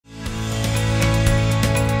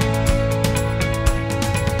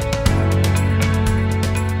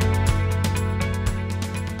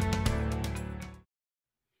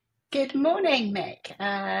Morning,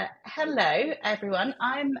 Mick. Hello, everyone.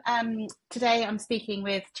 I'm speaking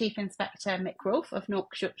with Chief Inspector Mick Roffe of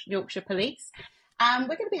Yorkshire Police, and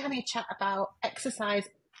we're going to be having a chat about exercise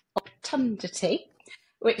Obtundity,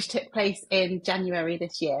 which took place in January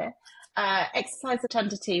this year. Exercise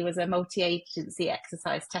Obtundity was a multi-agency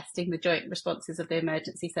exercise testing the joint responses of the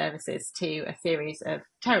emergency services to a series of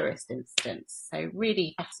terrorist incidents. So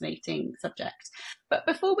really fascinating subject. But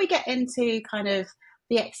before we get into kind of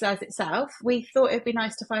the exercise itself, we thought it'd be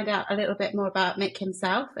nice to find out a little bit more about Mick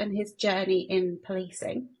himself and his journey in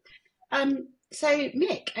policing. So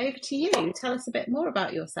Mick, over to you. Tell us a bit more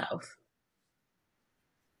about yourself.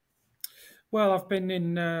 Well, I've been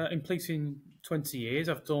in policing 20 years.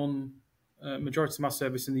 I've done majority of my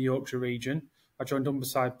service in the Yorkshire region. I joined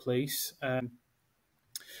Humberside Police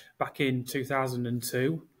back in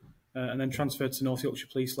 2002 and then transferred to North Yorkshire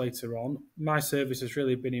Police later on. My service has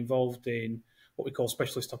really been involved in what we call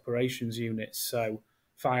specialist operations units, so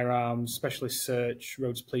firearms, specialist search,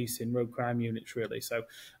 roads policing, road crime units, really. So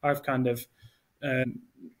I've kind of,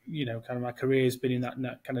 my career has been in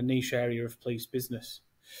that kind of niche area of police business.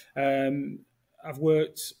 I've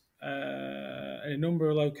worked in a number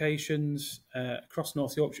of locations across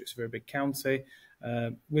North Yorkshire. It's a very big county,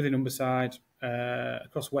 within Humberside,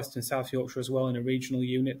 across West and South Yorkshire as well, in a regional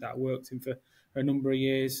unit that I worked in for a number of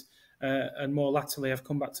years. And more latterly, I've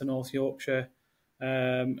come back to North Yorkshire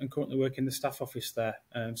and currently work in the staff office there,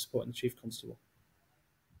 supporting the Chief Constable.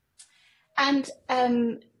 And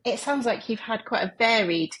it sounds like you've had quite a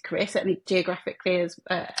varied career, certainly geographically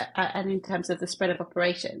and in terms of the spread of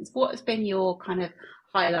operations. What has been your kind of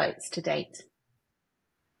highlights to date?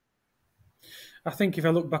 I think if I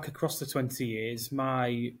look back across the 20 years,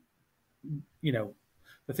 the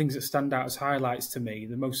things that stand out as highlights to me,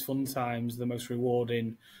 the most fun times, the most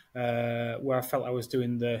rewarding, where I felt I was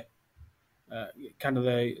doing the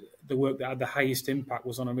work that had the highest impact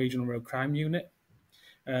was on a regional road crime unit.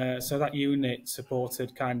 So that unit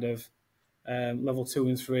supported kind of level 2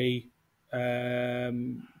 and 3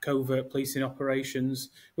 covert policing operations,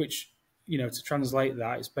 which, to translate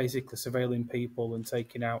that, it's basically surveilling people and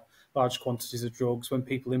taking out large quantities of drugs when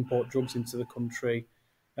people import drugs into the country,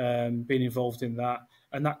 being involved in that,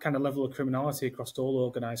 and that kind of level of criminality across all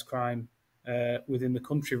organised crime within the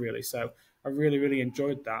country, really. So I really, really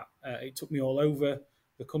enjoyed that. It took me all over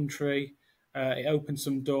the country. It opened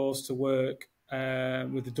some doors to work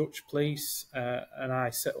with the Dutch police, and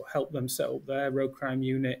I helped them set up their road crime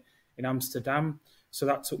unit in Amsterdam. So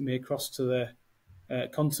that took me across to the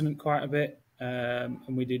continent quite a bit,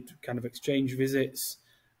 and we did kind of exchange visits.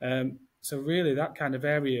 So really that kind of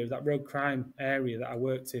area, that road crime area that I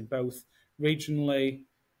worked in, both regionally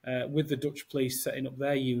with the Dutch police setting up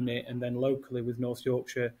their unit and then locally with North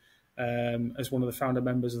Yorkshire as one of the founder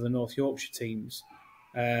members of the North Yorkshire teams,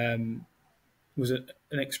 was an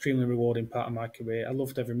extremely rewarding part of my career. I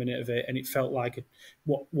loved every minute of it, and it felt like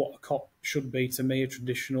what a cop should be to me, a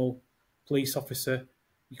traditional police officer.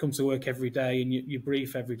 You come to work every day and you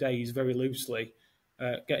brief every day is very loosely,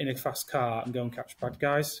 get in a fast car and go and catch bad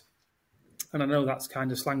guys. And I know that's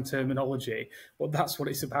kind of slang terminology, but that's what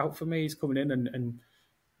it's about for me, is coming in and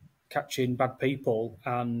catching bad people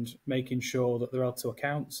and making sure that they're held to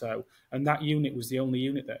account. So, and that unit was the only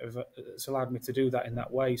unit that's allowed me to do that in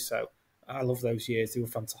that way. So I love those years. They were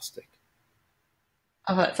fantastic.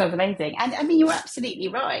 Oh, that sounds amazing. And I mean, you're absolutely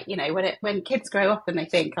right. When kids grow up and they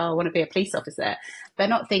think, oh, I want to be a police officer, they're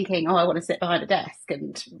not thinking, oh, I want to sit behind a desk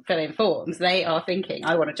and fill in forms. They are thinking,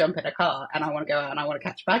 I want to jump in a car and I want to go out and I want to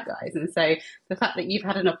catch bad guys. And so the fact that you've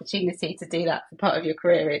had an opportunity to do that for part of your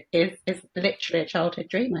career is literally a childhood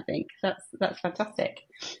dream, I think. That's fantastic.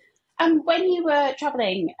 When you were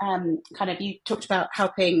travelling, you talked about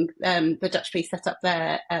helping the Dutch police set up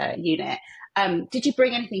their unit. Did you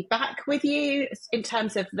bring anything back with you in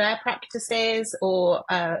terms of their practices or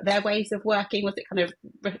their ways of working? Was it kind of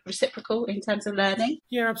reciprocal in terms of learning?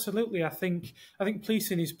 Yeah, absolutely. I think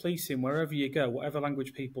policing is policing wherever you go, whatever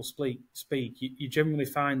language people speak. You generally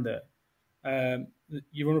find that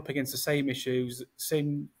you run up against the same issues,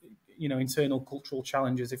 same internal cultural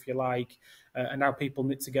challenges, if you like, and how people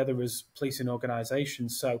knit together as policing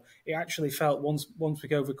organisations. So it actually felt once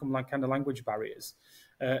we overcome kind of language barriers,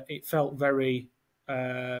 it felt very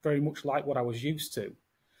much like what I was used to.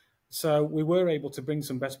 So we were able to bring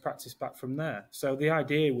some best practice back from there. So the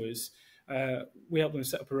idea was we helped them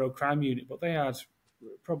set up a road crime unit, but they had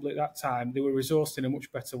probably at that time they were resourced in a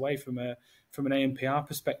much better way from an ANPR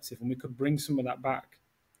perspective, and we could bring some of that back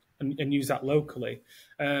and use that locally.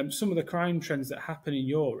 Some of the crime trends that happen in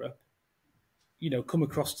Europe, come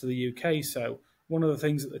across to the UK. So one of the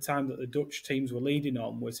things at the time that the Dutch teams were leading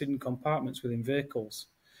on was hidden compartments within vehicles.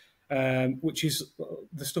 which is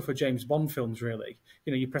the stuff of James Bond films, really.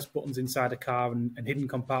 You press buttons inside a car and hidden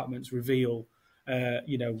compartments reveal,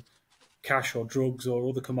 cash or drugs or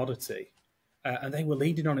other commodity. And they were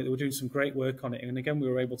leading on it. They were doing some great work on it. And again, we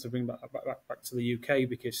were able to bring that back to the UK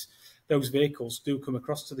because those vehicles do come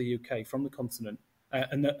across to the UK from the continent.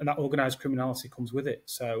 And that organised criminality comes with it.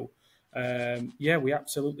 So, we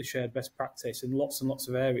absolutely shared best practice in lots and lots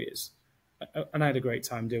of areas. And I had a great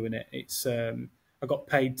time doing it. I got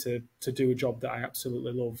paid to do a job that I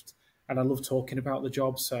absolutely loved. And I love talking about the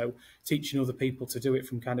job. So teaching other people to do it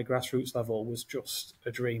from kind of grassroots level was just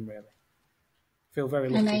a dream, really. Feel very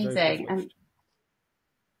lucky, Amazing. very privileged.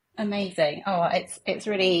 Amazing. Oh, it's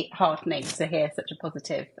really heartening to hear such a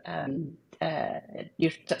positive,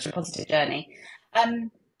 such a positive journey. So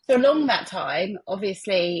along that time,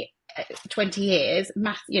 obviously, 20 years,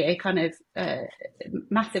 massive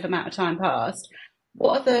amount of time passed.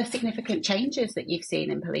 What are the significant changes that you've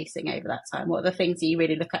seen in policing over that time? What are the things that you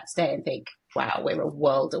really look at today and think, wow, we're a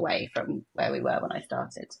world away from where we were when I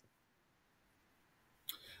started?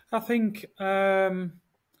 I think there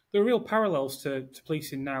are real parallels to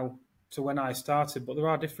policing now to when I started, but there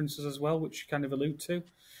are differences as well, which you kind of allude to.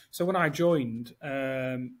 So when I joined,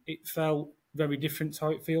 it felt very different to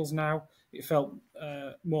how it feels now. It felt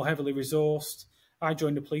more heavily resourced. I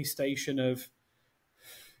joined a police station of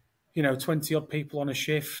 20 odd people on a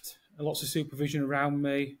shift, lots of supervision around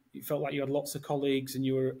me. It felt like you had lots of colleagues and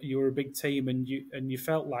you were a big team, and you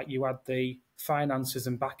felt like you had the finances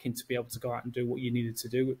and backing to be able to go out and do what you needed to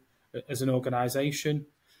do as an organisation.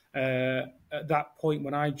 At that point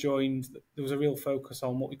when I joined, there was a real focus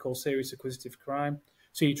on what we call serious acquisitive crime.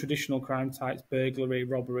 So your traditional crime types, burglary,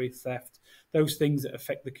 robbery, theft, those things that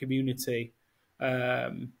affect the community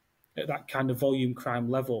at that kind of volume crime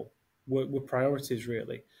level were priorities,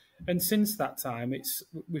 really. And since that time,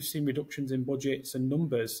 we've seen reductions in budgets and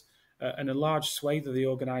numbers, and a large swathe of the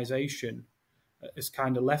organisation is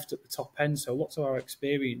kind of left at the top end. So lots of our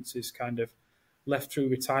experience is kind of left through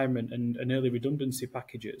retirement and early redundancy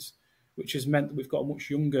packages, which has meant that we've got a much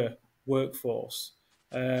younger workforce,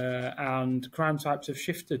 and crime types have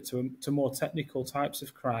shifted to more technical types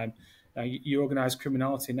of crime. You organise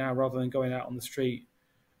criminality now, rather than going out on the street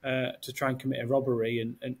to try and commit a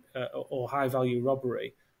robbery or high value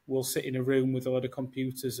robbery, we'll sit in a room with a lot of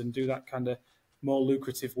computers and do that kind of more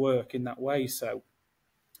lucrative work in that way. So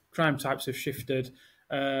crime types have shifted,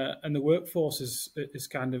 and the workforce is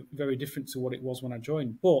kind of very different to what it was when I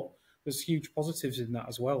joined. But there's huge positives in that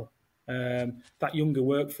as well. That younger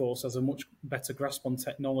workforce has a much better grasp on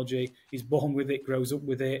technology, is born with it, grows up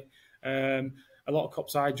with it. A lot of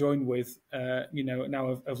cops I joined with,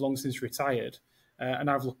 now have long since retired.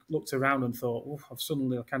 And I've looked around and thought, I've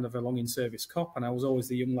suddenly kind of a long-in-service cop, and I was always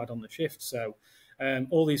the young lad on the shift. So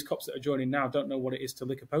all these cops that are joining now don't know what it is to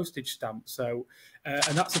lick a postage stamp. So,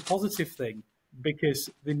 and that's a positive thing, because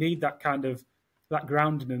they need that kind of that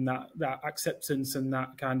grounding and that acceptance and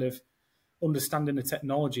that kind of understanding the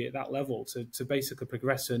technology at that level to basically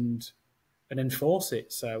progress and enforce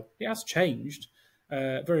it. So it has changed,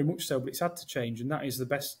 very much so, but it's had to change, and that is the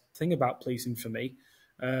best thing about policing for me.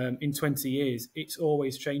 In 20 years, it's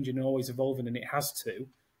always changing and always evolving, and it has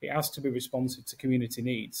to be responsive to community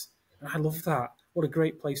needs. And I love that. What a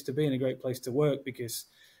great place to be and a great place to work, because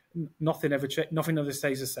nothing ever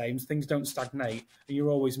stays the same. Things don't stagnate, and you're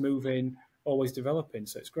always moving, always developing.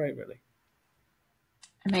 So it's great, really.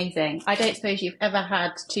 Amazing. I don't suppose you've ever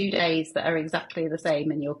had 2 days that are exactly the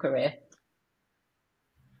same in your career?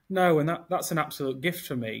 No, and that's an absolute gift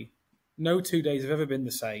for me. No 2 days have ever been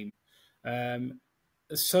the same.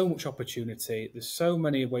 There's so much opportunity. There's so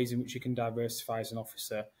many ways in which you can diversify as an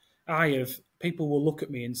officer. People will look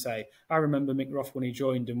at me and say, I remember Mick Roffe when he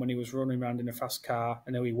joined and when he was running around in a fast car.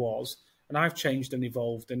 I know he was. And I've changed and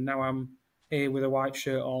evolved. And now I'm here with a white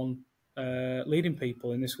shirt on, leading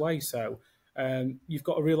people in this way. So you've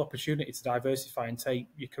got a real opportunity to diversify and take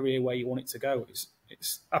your career where you want it to go.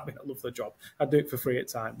 I love the job. I do it for free at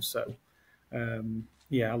times. So,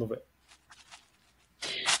 I love it.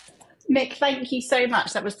 Mick, thank you so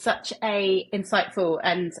much. That was such a insightful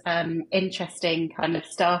and interesting kind of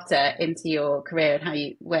starter into your career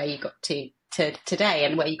and where you got to today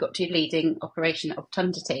and where you got to leading Operation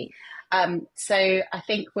Obtundity. So I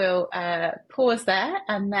think we'll pause there,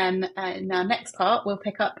 and then in our next part we'll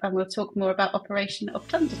pick up and we'll talk more about Operation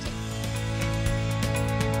Obtundity.